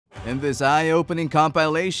In this eye-opening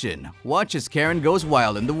compilation, watch as Karen goes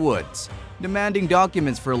wild in the woods, demanding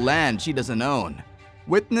documents for land she doesn't own.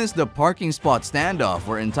 Witness the parking spot standoff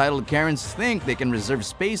where entitled Karens think they can reserve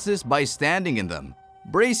spaces by standing in them.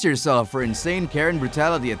 Brace yourself for insane Karen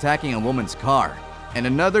brutality attacking a woman's car. And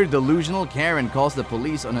another delusional Karen calls the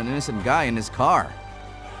police on an innocent guy in his car.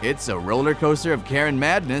 It's a roller coaster of Karen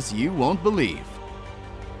madness you won't believe.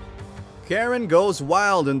 Karen goes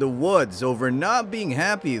wild in the woods over not being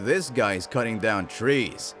happy this guy's cutting down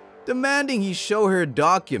trees, demanding he show her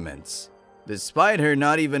documents, despite her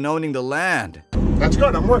not even owning the land. That's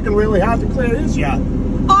good. I'm working really hard to clear this yard.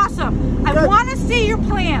 Awesome. I want to see your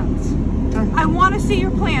plans. I want to see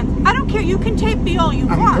your plans. I don't care. You can tape me all you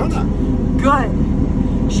want.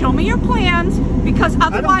 Good. Show me your plans, because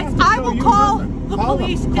otherwise I will call the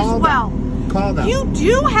police as well. Call them. You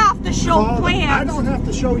do have to show plans. I don't have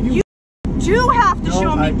to show you. You do have to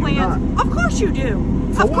show me plans. Of course you do.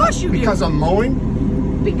 Of course you do. Because I'm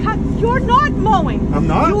mowing? Because you're not mowing. I'm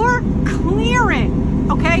not? You're clearing.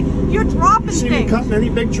 Okay? You're dropping things. See me cutting any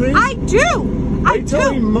big trees? I do. I do. Wait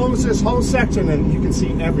till he mows this whole section and you can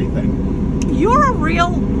see everything. You're a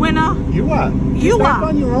real winner. You are. You are.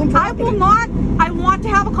 On your own property. I will not. I want to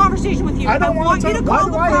have a conversation with you. I want you to call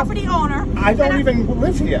the property owner. I don't even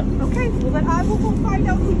live here. Okay, well then I will go find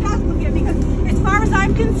out who does live here, because as far as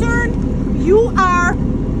I'm concerned, you are,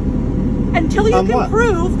 until you can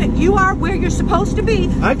prove that you are where you're supposed to be,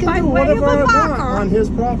 I can do whatever I want on his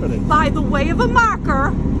property. By the way of a marker,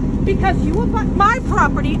 because you are my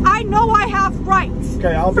property, I know I have rights.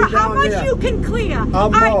 Okay, I'll be down for how much there. You can clear. I'll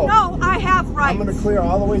mow. I know I have rights. I'm going to clear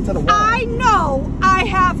all the way to the wall. I know I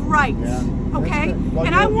have rights. Yeah. Okay? Well,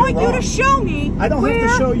 and I want you to show me. I don't have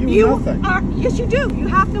to show you nothing. Yes, you do. You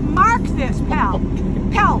have to mark this, pal.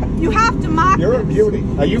 Pal, you have to mark this. You're a beauty.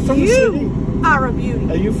 Are you from the city? You are a beauty.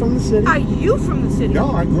 Are you from the city? Are you from the city?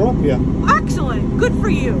 No, I grew up here. Excellent. Good for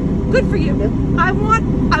you. Good for you. Yeah. I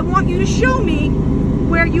want you to show me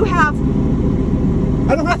where you have.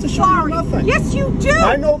 I don't have to show you nothing. Yes, you do.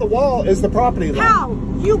 I know the wall is the property line. How?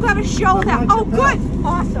 You got to show that. Oh, good.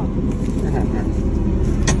 Awesome.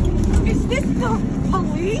 Is this the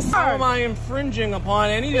police? How am I infringing upon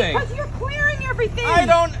anything? Because you're clearing everything. I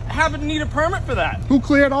don't need a permit for that. Who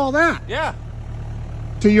cleared all that? Yeah.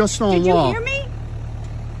 To your stone wall. Did you hear me?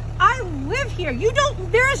 I live here. You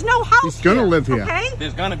don't. There is no house. He's gonna live here. Okay.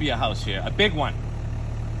 There's gonna be a house here, a big one.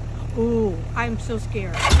 Ooh, I'm so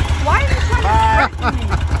scared. Why are you trying to threaten me?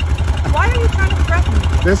 Why are you trying to threaten me?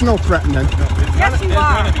 There's no threatening. Yes, you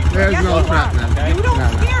are. There's no threatening. Okay? You don't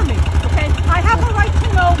scare me. Okay, I have a right to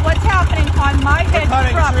know what's happening on my edge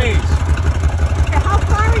of property. Trees. Okay, how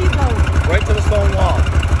far are you going? Right to the stone wall.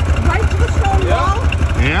 Right to the stone wall?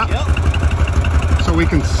 Yeah. Yep. So we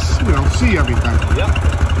can, see everything. Yep.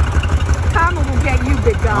 Karma will get you,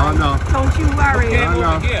 big guy. Oh, no. Don't you worry.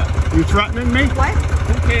 You threatening me? What?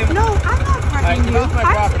 No, I'm not threatening you.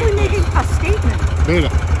 I'm simply making a statement. Beat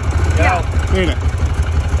it. Yeah. Beat it.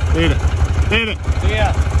 Beat it. Beat it.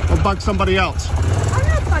 Yeah. Or bug somebody else. I'm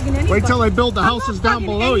not bugging anybody. Wait till they build the houses down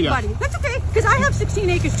below you. That's okay, because I have 16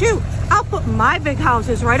 acres too. I'll put my big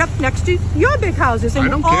houses right up next to your big houses. And I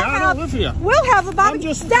don't care. I don't live here. We'll have about.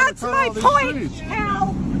 That's my point,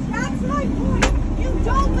 Hal. That's my point. You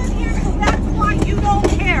don't live here, so that's why you don't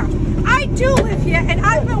care. I do live here, and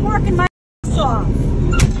I've been working my ass off.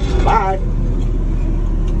 Bye.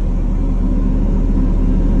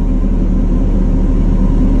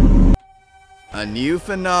 A new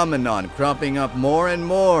phenomenon cropping up more and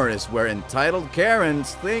more is where entitled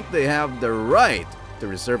Karens think they have the right to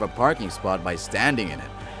reserve a parking spot by standing in it,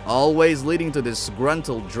 always leading to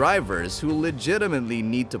disgruntled drivers who legitimately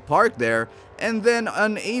need to park there and then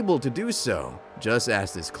unable to do so, just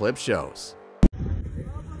as this clip shows.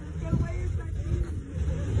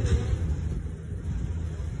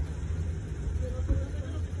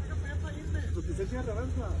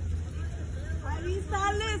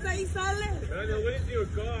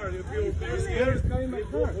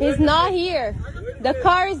 He's not here. The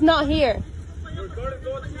car is not here.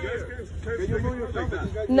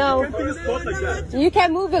 No. You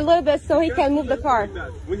can move a little bit so he can move the car.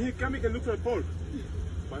 When he comes, he can look for a pole.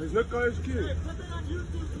 But his car is here.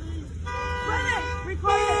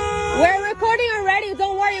 We're recording already.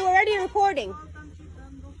 Don't worry, we're already recording.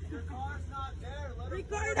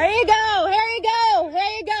 There you go. Here you go.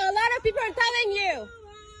 Here you go. A lot of people are telling you.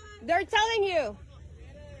 They're telling you.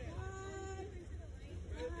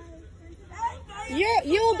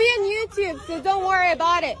 You will be on YouTube, so don't worry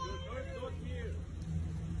about it.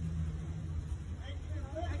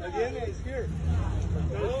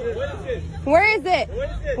 Where is it?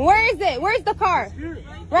 Where is it? Where's the car?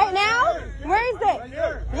 Right now? Where is it?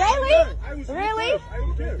 Really?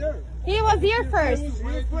 He was here first.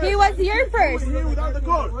 He was here first. You were here without the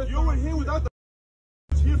car. You were here without the car.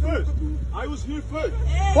 I was here first. I was here first.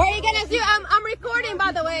 What are you gonna do? I'm recording,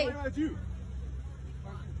 by the way.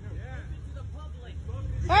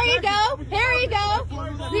 Here you go. Here you go.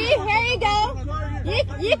 See, here you go.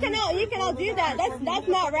 You cannot do that. That's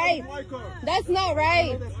not right. That's not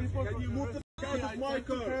right.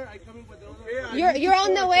 You're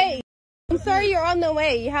on the way. I'm sorry, you're on the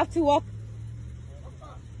way. You have to walk.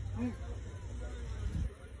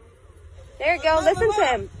 There you go. Listen to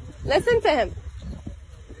him. Listen to him.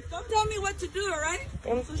 Don't tell me what to do, all right?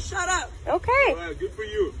 So shut up. Okay. Right, good for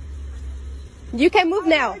you. You can move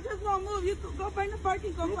now. I just won't move. You go find the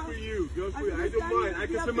parking. Go Good find. for you. Good for you. I don't mind. I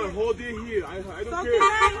can spend my whole day here. I don't care. Stop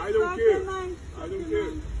I don't the care. line. I don't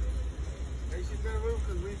care. Hey, she's gonna move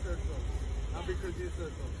because we said so. Not because you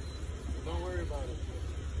said so. Don't worry about it.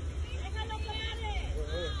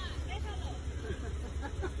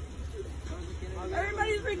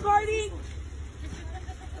 Everybody's recording.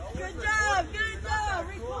 Good job. Good job.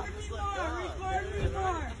 Record me more. Record me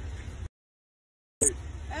more.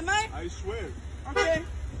 Am I? I swear. Okay.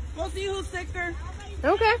 We'll see who's sicker.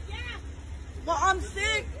 Okay. Well, I'm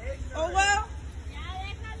sick. Oh, well.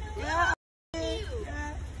 Yeah.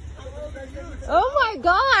 Oh my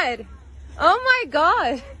God. Oh my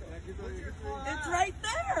God. It's right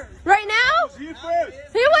there. Right now? Here first.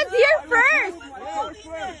 He was here first. First.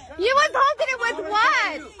 You was holding it with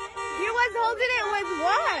what? You was holding it with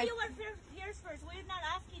what? You were here first. We're not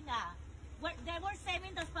asking that. They were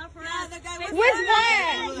saving the spot for Yeah, us. the guy was With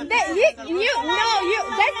what? This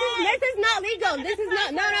is not legal. This is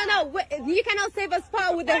not. No. You cannot save a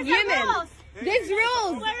spot with a human. There's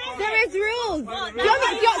rules. There is rules. Do you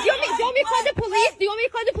want me to call the police? Do you want me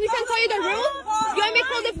to call the police and tell you the rules? Do you want me to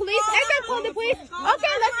call the police? I can call the police.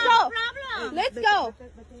 Okay, let's go. Let's go.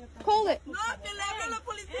 Call it. No, que le hablo a la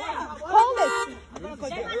policía. Hold it.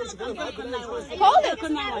 Hold it.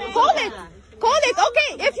 Hold it. Hold it. Okay.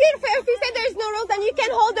 If you say there's no rules, then you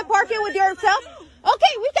can hold the parking with yourself.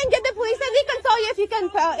 Okay, we can get the police and they can tell you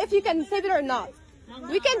if you can save it or not.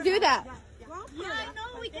 We can do that. Yeah, I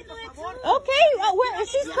know. We can do it too. Okay.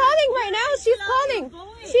 She's calling right now. She's calling.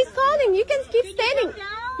 She's calling. You can keep standing.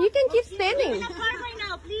 You can keep standing. In the car right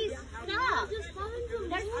now, please. Stop.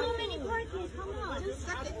 There's so many parkings. Come on.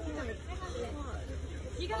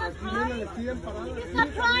 You gotta cry. Stop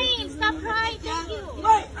crying. Stop crying. Thank you.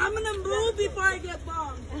 Wait, I'm gonna move before I get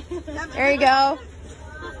bombed. There you go.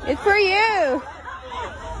 It's for you.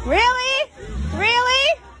 Really? Really?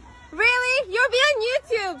 Really? You'll be on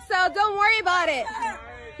YouTube, so don't worry about it.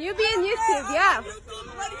 You'll be on YouTube, yeah.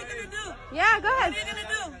 What are you gonna do? Yeah, go ahead. What are you gonna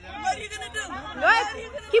do? What are you gonna do? Go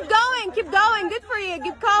ahead. Keep going. Keep going. Good for you.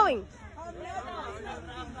 Keep going.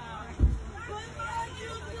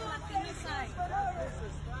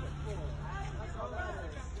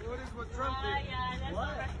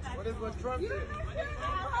 What is what Trump did?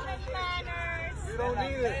 How many manners? We don't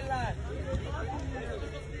need it.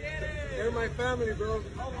 They're my family, bro.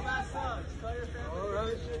 All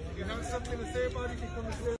right. You have something to say about it, you come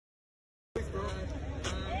and say it, bro.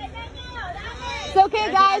 It's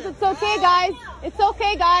okay, guys. It's okay, guys. It's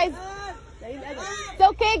okay, guys. It's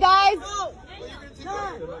okay, guys.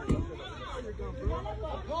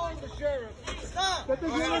 ¿Qué te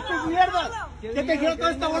hicieron estas mierdas? ¿Qué te hicieron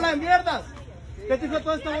toda esta bola de mierdas? ¿Qué te dijo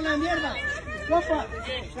toda esta bola de mierdas? Compa,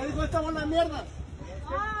 ¿qué dijo esta bola de mierdas?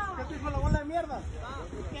 ¿Qué te dijo la bola de mierdas?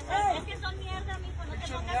 Es que son mierda, mijo. No te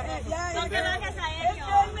pongas. No te bajes a Es que ellos.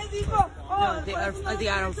 él me dijo, oh, they are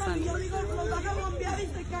friends. y yo digo, los vas a bombear y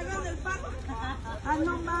se cagan del parque. Ah,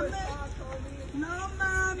 no mames. No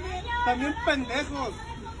mames. También pendejos.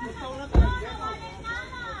 Esta bola de pendejos.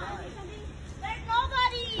 There's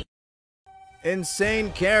nobody.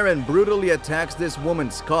 Insane Karen brutally attacks this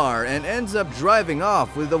woman's car and ends up driving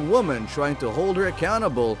off with the woman trying to hold her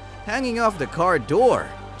accountable, hanging off the car door.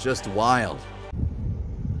 Just wild.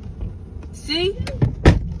 See?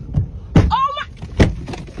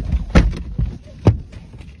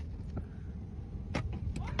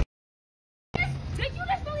 Did you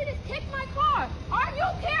just really just kick my car? Are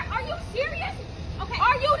you serious? Okay.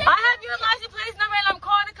 I have your license plate number and I'm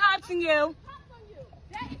calling the cops on you.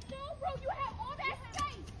 That is so rude. You have all that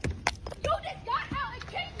space. You just got out and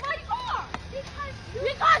kicked my car.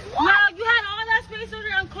 Because what? No, you had all that space over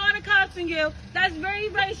there. I'm calling the cops on you. That's very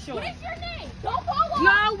racial. What is your name? Don't follow up.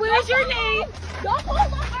 No, where's your name? Don't follow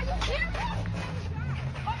up. Are you serious?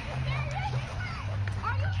 Are you serious?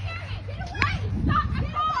 Are you serious? Get away. Stop the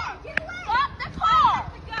car. Get away. Stop the car.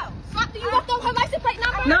 Go. Stop. You don't have license plate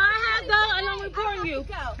number? No, I have that and I'm recording you.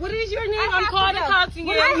 What is your name? I'm calling the cops on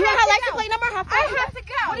you. You have a license plate number? I have to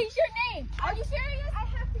go. What is your name? Are you serious? I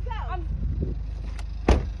have to go. I'm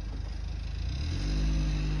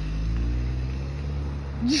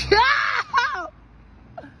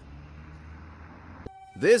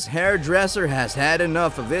This hairdresser has had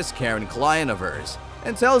enough of this Karen client of hers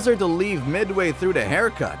and tells her to leave midway through the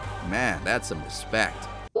haircut. Man, that's some respect.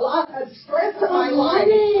 A lot of stress in my life.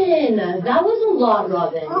 Robin, that was a lot,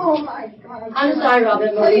 Robin. Oh my God. I'm sorry,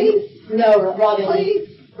 Robin. Please. No, Robin.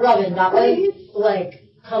 Please. Robin, that was like,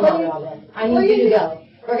 come on, Please. Robin. I need you to go.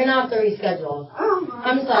 We're gonna have to reschedule. Oh my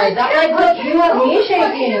I'm sorry. That like put you at me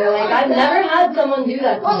shaking. Like I've never had someone do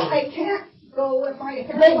that to Well, me. I can't go with my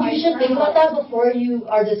hair. But you should think about that before you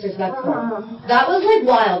are disrespectful. That was like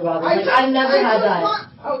wild, Robin. Like I've never had that.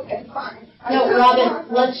 Okay, fine. No, Robin,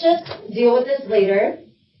 let's just deal with this later.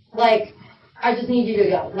 Like, I just need you to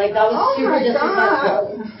go. Like, that was super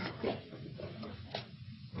disrespectful.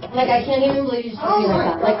 Like, I can't even believe you spoke to me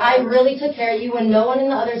like that. Like, I really took care of you when no one in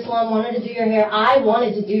the other salon wanted to do your hair. I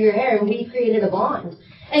wanted to do your hair, and we created a bond.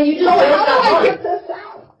 And you just broke that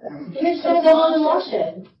bond. You're just gonna go home and wash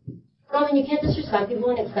it. Robin, you can't disrespect people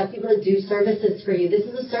and expect people to do services for you. This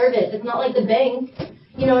is a service. It's not like the bank.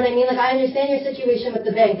 You know what I mean? Like, I understand your situation with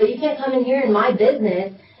the bank, but you can't come in here in my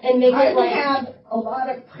business and make it like... I have a lot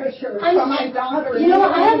of pressure from my daughter. You know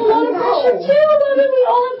what? I have a lot of pressure too, Robin. We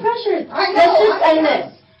all have pressures. Let's just end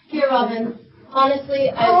this. Here, Robin. Honestly,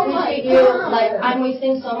 I appreciate you. Like, I'm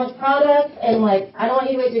wasting so much product, and like, I don't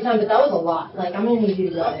want you to waste your time, but that was a lot. Like, I'm gonna need you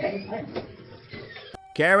to go. Okay.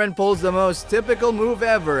 Karen pulls the most typical move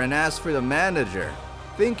ever and asks for the manager,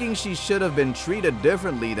 thinking she should have been treated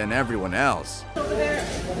differently than everyone else.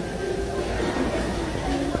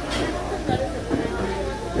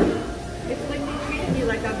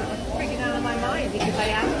 Like I'm freaking out of my mind because I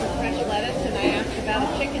asked for fresh lettuce and I asked about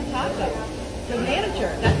a chicken taco. The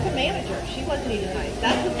manager, that's the manager. She wasn't even nice.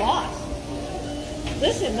 That's the boss.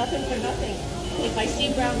 Listen, nothing for nothing. If I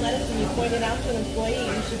see brown lettuce and you point it out to an employee,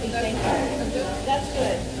 you should be thankful. That's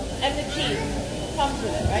good. And the cheese comes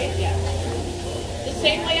with it, right? Yeah. The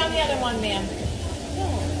same way on the other one, ma'am. No.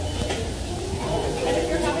 And if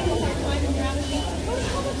you're having a hard time and you're having to go to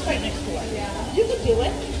Publix right next door. Yeah. You can do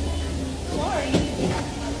it. Sorry.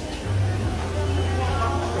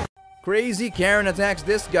 Crazy Karen attacks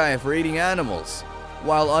this guy for eating animals,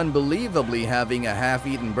 while unbelievably having a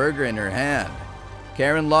half-eaten burger in her hand.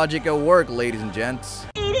 Karen logic at work, ladies and gents.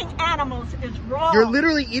 Eating animals is wrong. You're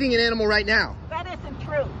literally eating an animal right now. That isn't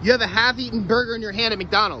true. You have a half-eaten burger in your hand at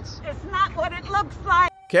McDonald's. It's not what it looks like.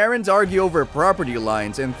 Karens argue over property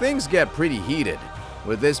lines and things get pretty heated,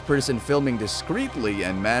 with this person filming discreetly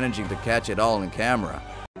and managing to catch it all on camera.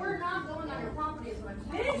 We're not going on your property as much.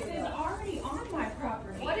 This is already on my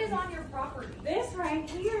property. What is on your property? This right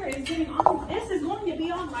here is getting on. This is going to be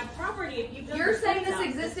on my property if you. You're saying this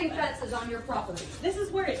existing fence is on your property. This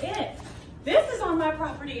is where it is. This is on my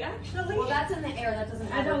property, actually. Well, that's in the air. That doesn't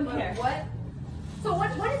matter. I don't but care. What? So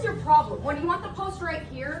what is your problem? What do you want the post right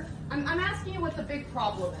here? I'm asking you what the big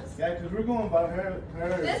problem is. Yeah, because we're going by her.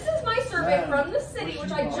 This is my survey from the city,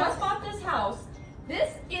 which I just bought this house.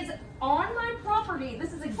 This is on my property.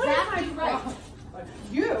 This is exactly right.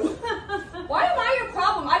 You. Why am I your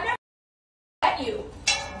problem? I've never met you.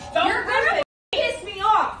 Don't You're gonna piss me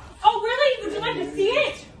off. Oh, really? Would you like to see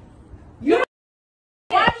it?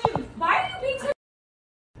 Why are you being so?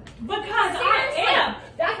 Because I am.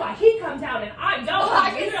 That's why he comes out and I don't. Well, I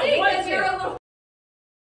can You don't see want because to. you're a little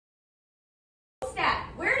stat.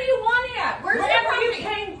 Where do you want it at? Where's Wherever your you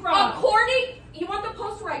property? came from. According, you want the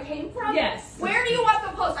post where I came from? Yes. Where do you want the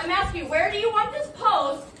post? I'm asking you, where do you want this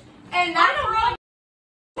post? And I don't really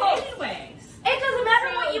post. Anyways. It doesn't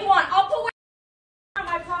matter what you want. I'll put where on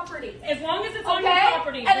my property. As long as it's on Okay? your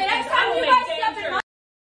property. And the next because I time will you make guys step in danger. my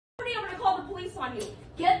property, I'm gonna call the police on you.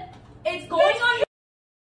 It's going on your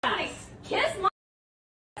property. Kiss my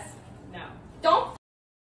ass. No. Don't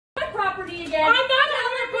my property again. I'm not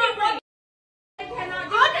on your property. I cannot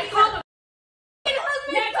do I'll just call the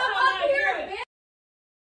husband next come time up I here hear and it.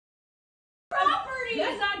 property.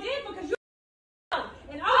 Yes, I did because you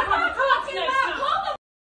and I'm I'll come not to cops talking next about time. call the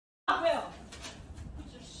I will. Put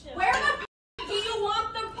your shit where on. the do you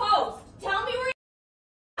want the post? Tell me where you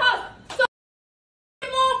want the post. So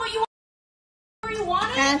but you want where you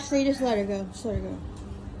want it? Ashley, just let her go. Just let her go.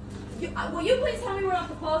 Will you please tell me where I want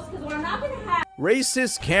the post? Because what I'm not gonna have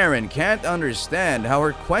Racist Karen can't understand how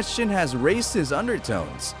her question has racist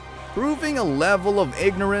undertones, proving a level of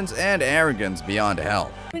ignorance and arrogance beyond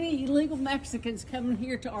help. Many illegal Mexicans coming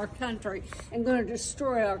here to our country and going to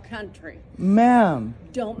destroy our country. Ma'am.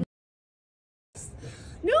 Don't.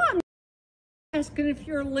 No, I'm not asking if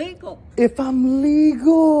you're legal. If I'm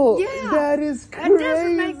legal. Yeah. That is crazy. That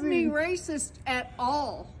doesn't make me racist at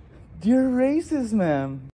all. You're racist,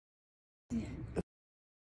 ma'am.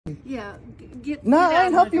 Yeah. Get No, out I ain't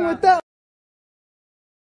of my helping you with driveway. that.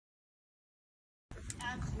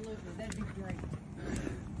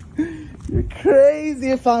 You're crazy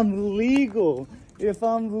if I'm legal. If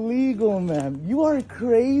I'm legal, ma'am. You are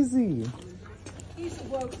crazy. He's a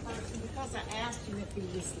woke person because I asked him if he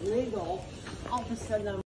was legal. All of a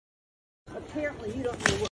sudden, apparently you don't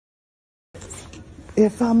know what.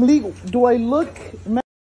 If I'm legal, do I look, ma'am?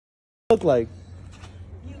 Look like?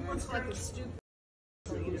 You look like a stupid.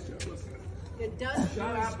 It does do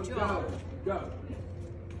his job. Go.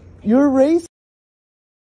 You're racist.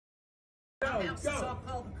 Go.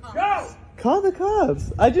 Go. Call the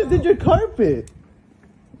cops. I just did your carpet.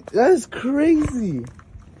 That is crazy.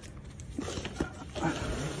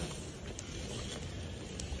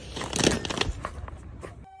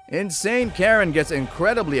 Insane Karen gets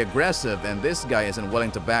incredibly aggressive and this guy isn't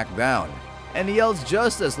willing to back down. And he yells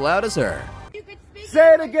just as loud as her.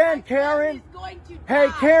 Say it again, Karen. Hey,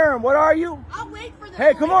 Karen, what are you? I'll wait for the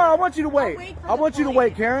Hey, police. come on, I want you to wait. I want you to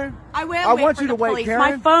wait, Karen. I will I wait want for you to the wait, police. Karen.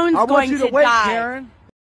 My phone's I want going you to to wait, die. Karen.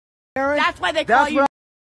 Karen. That's why they call you.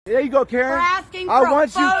 There you go, Karen. For asking for I want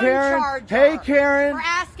a phone you, Karen. charger. Hey, Karen. For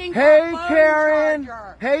asking for hey, a phone Karen.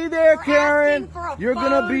 charger. Hey there, For Karen. asking for a You're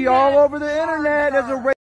gonna be phone all over the internet as a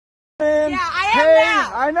racist. Yeah, I am hey,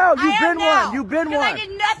 now. I know. You've I am been now. one. You've been 'Cause one. I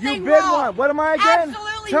did nothing You've been wrong. one. What am I again?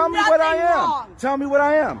 Absolutely Tell me what I nothing am. wrong. Tell me what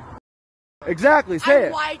I am. Exactly. Say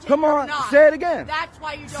it. white and Come you're on. not. Say it again. That's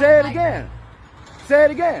why you don't Say it like again. Say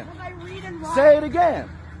it again. Was I reading wrong? Say it again.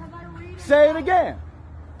 Was I reading Say it again.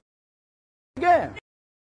 Again.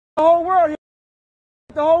 The whole world hear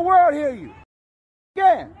you. The whole world hear you.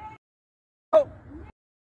 Again. Oh.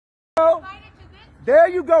 Oh. There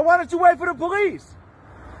you go. Why don't you wait for the police?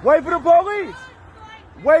 Wait for the police.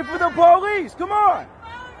 Wait for the police. Come on.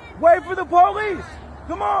 Wait for the police.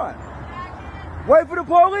 Come on. Wait for the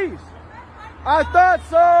police. I thought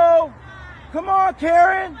so. Come on,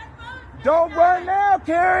 Karen. Don't run now,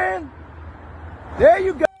 Karen. There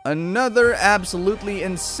you go. Another absolutely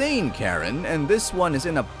insane Karen, and this one is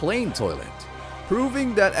in a plain toilet,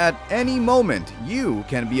 proving that at any moment you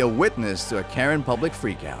can be a witness to a Karen public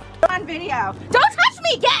freakout. On video. Don't touch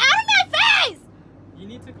me! Get out of my face! You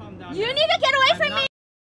need to calm down. You need to get away from me!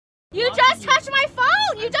 You just touched my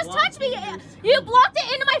phone! You just touched me! You blocked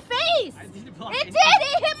it into my face! It did!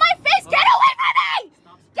 It hit my face! Get away from me!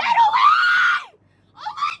 Get away!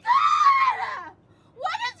 Oh my god!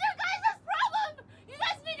 What is your guys' problem? You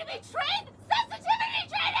guys need to be trained! Sensitivity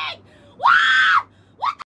training! What?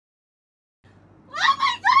 What the? Oh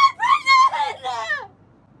my god, Brendan!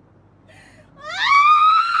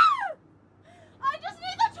 Ah! I just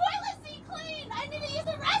need the toilet seat cleaned! I need to use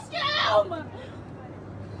the restroom!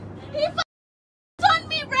 He on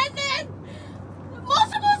me, Brendan!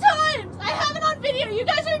 Multiple times! I have it on video. You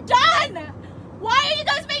guys are done! Why are you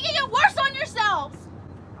guys making it worse on yourselves?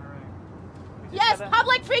 Yes,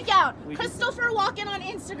 public freakout. Christopher Walken on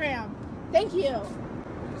Instagram. Thank you.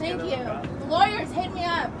 Thank you. Lawyers, hit me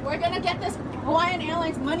up. We're gonna get this Hawaiian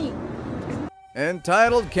Airlines money.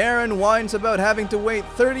 Entitled Karen whines about having to wait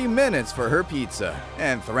 30 minutes for her pizza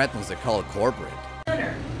and threatens to call corporate.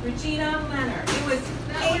 Regina Leonard. It was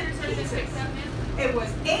 8 pizzas. It was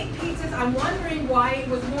 8 pizzas. I'm wondering why it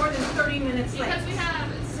was more than 30 minutes late. Because we have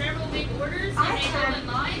several big orders and I they go in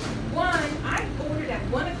line. I ordered at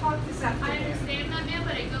 1 o'clock this afternoon. I understand that, ma'am,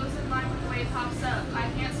 but it goes in line with the way it pops up. I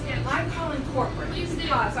can't skip. I'm calling corporate. Please do.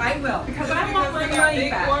 Because I will. Because I want my money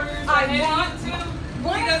back. I want to.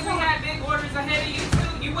 Because we had big orders ahead of you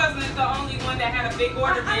too. You wasn't the only one that had a big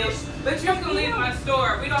order, bitch. But you can leave my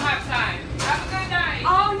store. We don't have time. Have a good night.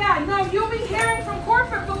 Oh yeah, no, you'll be hearing from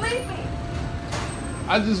corporate, believe me.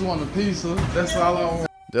 I just want a pizza. That's all I want.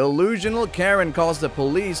 Delusional Karen calls the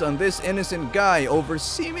police on this innocent guy over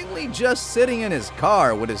seemingly just sitting in his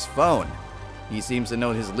car with his phone. He seems to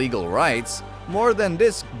know his legal rights more than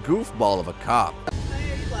this goofball of a cop. Are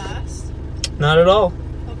you last? Not at all.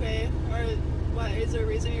 Okay. Or what? Is there a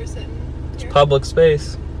reason you're sitting here? It's public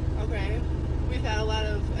space. Okay. We've had a lot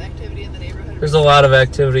of activity in the neighborhood. There's a lot of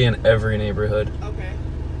activity in every neighborhood. Okay.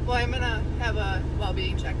 Well, I'm gonna have a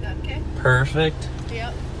well-being check done. Okay. Perfect.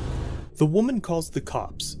 Yep. The woman calls the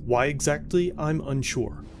cops. Why exactly, I'm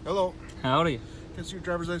unsure. Hello. Howdy. Can I see your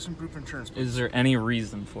driver's license, proof of insurance, please? Is there any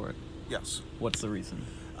reason for it? Yes. What's the reason?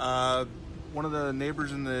 One of the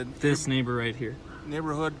neighbors in the... This neighbor right here.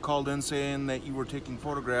 Neighborhood called in saying that you were taking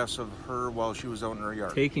photographs of her while she was out in her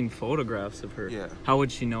yard. Taking photographs of her? Yeah. How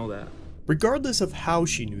would she know that? Regardless of how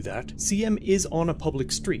she knew that, CM is on a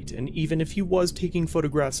public street, and even if he was taking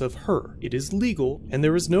photographs of her, it is legal, and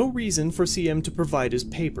there is no reason for CM to provide his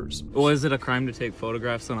papers. Well, is it a crime to take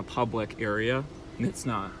photographs in a public area? It's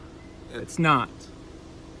not. It's not,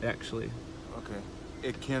 actually. Okay.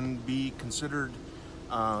 It can be considered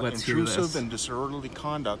Let's hear intrusive this. and disorderly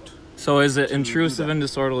conduct So is it intrusive and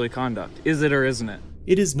disorderly conduct? Is it or isn't it?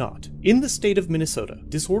 It is not. In the state of Minnesota,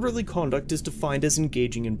 disorderly conduct is defined as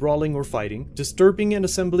engaging in brawling or fighting, disturbing an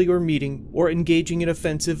assembly or meeting, or engaging in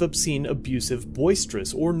offensive, obscene, abusive,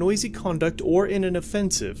 boisterous, or noisy conduct, or in an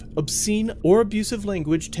offensive, obscene, or abusive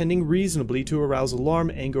language tending reasonably to arouse alarm,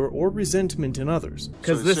 anger, or resentment in others.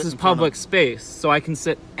 Because this is public space, so I can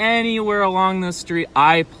sit anywhere along the street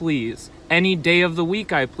I please. Any day of the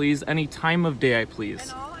week I please, any time of day I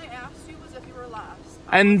please.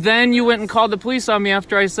 And then you went and called the police on me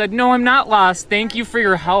after I said, no, I'm not lost. Thank you for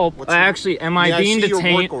your help. Actually, am I being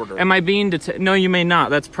detained? Am I being detained? No, you may not.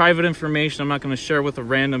 That's private information I'm not going to share with a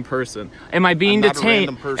random person. Am I being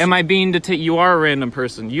detained? Am I being detained? You are a random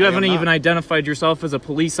person. You haven't even identified yourself as a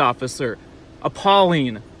police officer.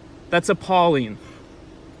 Appalling. That's appalling.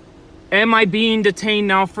 Am I being detained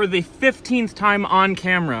now for the 15th time on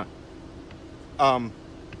camera?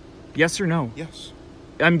 Yes or no? Yes.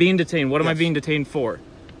 I'm being detained. What am I being detained for?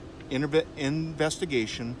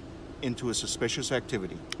 Investigation into a suspicious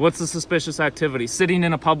activity. What's the suspicious activity? Sitting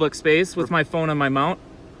in a public space with my phone on my mount?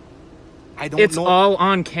 I don't know. It's all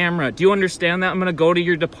on camera. Do you understand that? I'm going to go to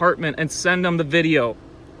your department and send them the video.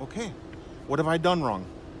 Okay. What have I done wrong?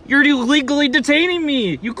 You're illegally detaining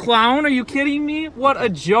me. You clown. Are you kidding me? What a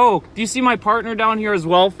joke. Do you see my partner down here as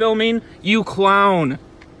well filming? You clown.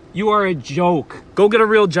 You are a joke. Go get a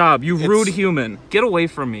real job, you rude human. Get away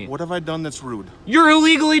from me. What have I done that's rude? You're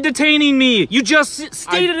illegally detaining me. You just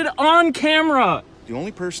stated it on camera. The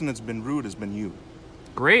only person that's been rude has been you.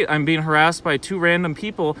 Great, I'm being harassed by 2 random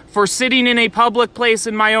people for sitting in a public place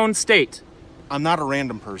in my own state. I'm not a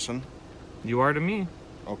random person. You are to me.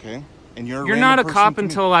 Okay. And you're not a cop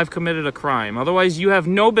until I've committed a crime. Otherwise, you have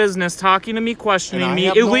no business talking to me, questioning me,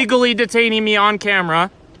 illegally detaining me on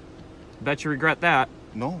camera. Bet you regret that.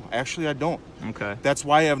 No, actually I don't. Okay. That's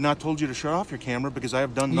why I have not told you to shut off your camera, because I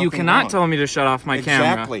have done nothing You cannot wrong. tell me to shut off my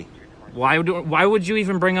camera. Exactly. Why would you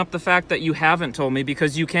even bring up the fact that you haven't told me?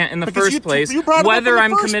 Because you can't in the first place, whether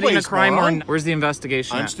I'm committing a crime or not. Where's the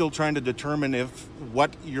investigation I'm at? still trying to determine if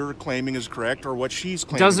what you're claiming is correct or what she's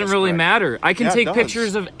claiming Doesn't is really correct. matter. I can take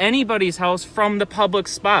pictures of anybody's house from the public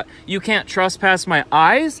spot. You can't trespass my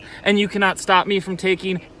eyes, and you cannot stop me from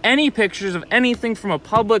taking any pictures of anything from a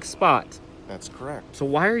public spot. That's correct. So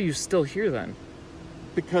why are you still here then?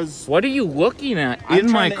 Because... What are you looking at I'm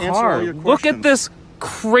in my trying to answer all car? your Look at this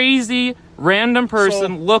crazy random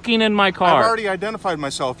person looking in my car. I've already identified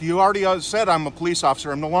myself. You already said I'm a police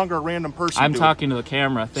officer. I'm no longer a random person. I'm talking to the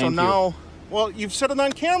camera. Thank you. So now, well, you've said it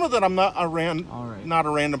on camera that I'm not a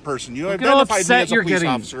random person. You Look at how identified me upset as a you're police getting.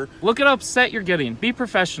 officer. Look at how upset you're getting. Be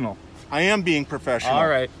professional. I am being professional. All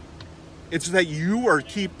right. It's that you are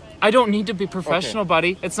I don't need to be professional,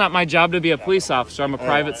 buddy. It's not my job to be a police officer. I'm a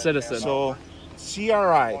private citizen. So,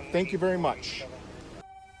 CRI, thank you very much.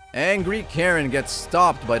 Angry Karen gets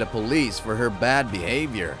stopped by the police for her bad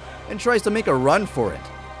behavior and tries to make a run for it,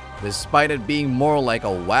 despite it being more like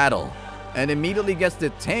a waddle, and immediately gets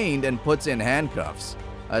detained and puts in handcuffs.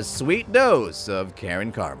 A sweet dose of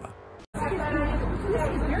Karen karma. Get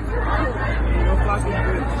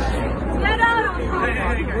out of here!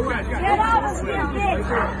 Get out of here,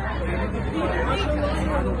 bitch!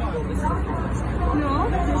 No,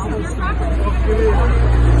 this is your property.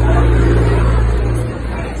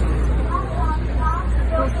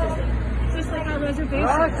 Just like our reservation.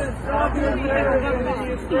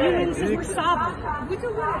 We're sovereign. We do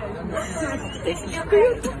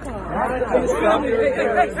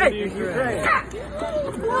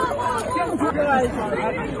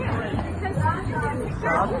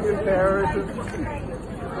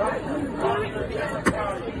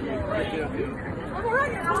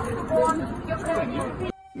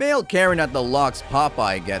Male Karen at the Locks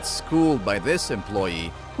Popeye gets schooled by this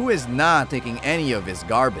employee who is not taking any of his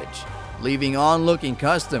garbage, leaving onlooking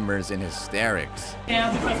customers in hysterics.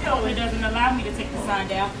 Down because COVID doesn't allow me to take the sign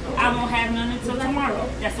down. I won't have none until tomorrow.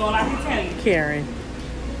 That's all I can tell you. Karen.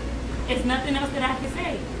 It's nothing else that I can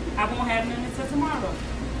say. I won't have none until tomorrow.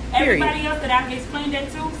 Period. Everybody else that I can explain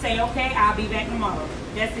that to, say, okay, I'll be back tomorrow.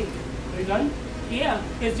 That's it. Are you done? Yeah,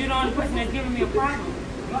 because you're the only person that's giving me a problem.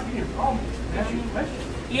 I'm not giving you a problem. I'm asking you a question.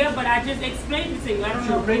 Yeah, but I just explained it to you. I don't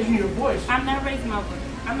know. You're raising your voice. I'm not raising my voice.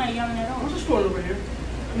 I'm not yelling at all. What's the score over here?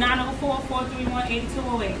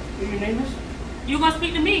 904-431-8208. What your name is? You gonna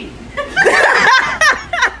speak to me?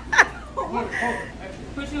 I'm going to corporate.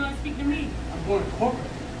 But you gonna speak to me? I'm going to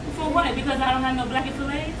corporate. For what? Because I don't have no black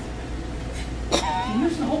fillets? You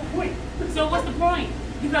missed the whole point. So what's the point?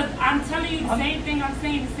 Because I'm telling you the same thing, I'm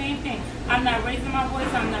saying the same thing. I'm not raising my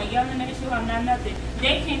voice, I'm not yelling at you, I'm not nothing.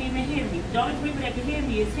 They can't even hear me. The only people that can hear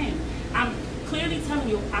me is him. I'm clearly telling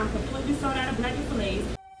you, I'm completely sold out of black fillets.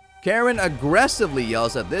 Karen aggressively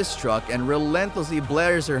yells at this truck and relentlessly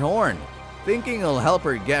blares her horn, thinking it'll help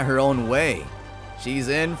her get her own way. She's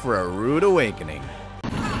in for a rude awakening.